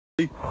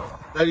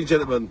Ladies and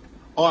gentlemen,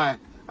 I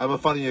am a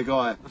funnier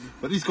guy,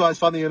 but this guy's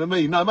funnier than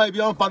me. No,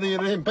 maybe I'm funnier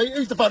than him. Pete,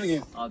 who's the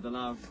funniest? I don't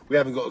know. We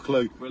haven't got a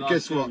clue. But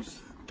guess what?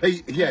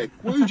 Pete, yeah,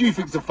 well, who do you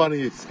think's the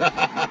funniest?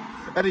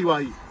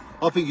 Anyway,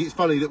 I think it's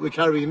funny that we're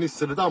carrying this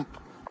to the dump.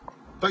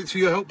 Thanks for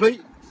your help,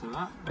 Pete.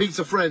 Pete's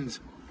a friend.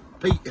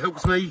 Pete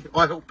helps me,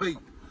 I help Pete.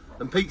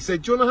 And Pete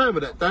said, do you want to hammer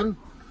that, Dan?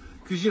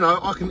 Because, you know,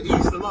 I can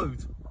ease the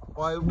load.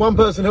 By one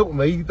person helping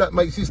me, that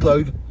makes this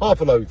load half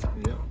a load.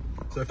 Yeah.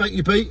 So thank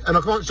you, Pete. And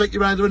I can't shake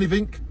your hand or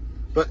anything,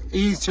 but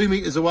he's 2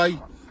 meters away.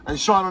 And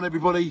shine on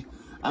everybody.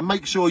 And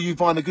make sure you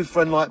find a good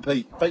friend like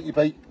Pete. Thank you,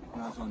 Pete.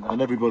 Nice one,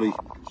 and everybody.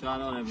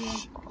 Shine on everyone.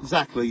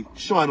 Exactly.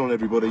 Shine on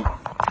everybody. If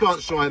you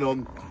can't shine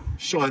on,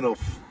 shine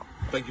off.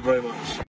 Thank you very much.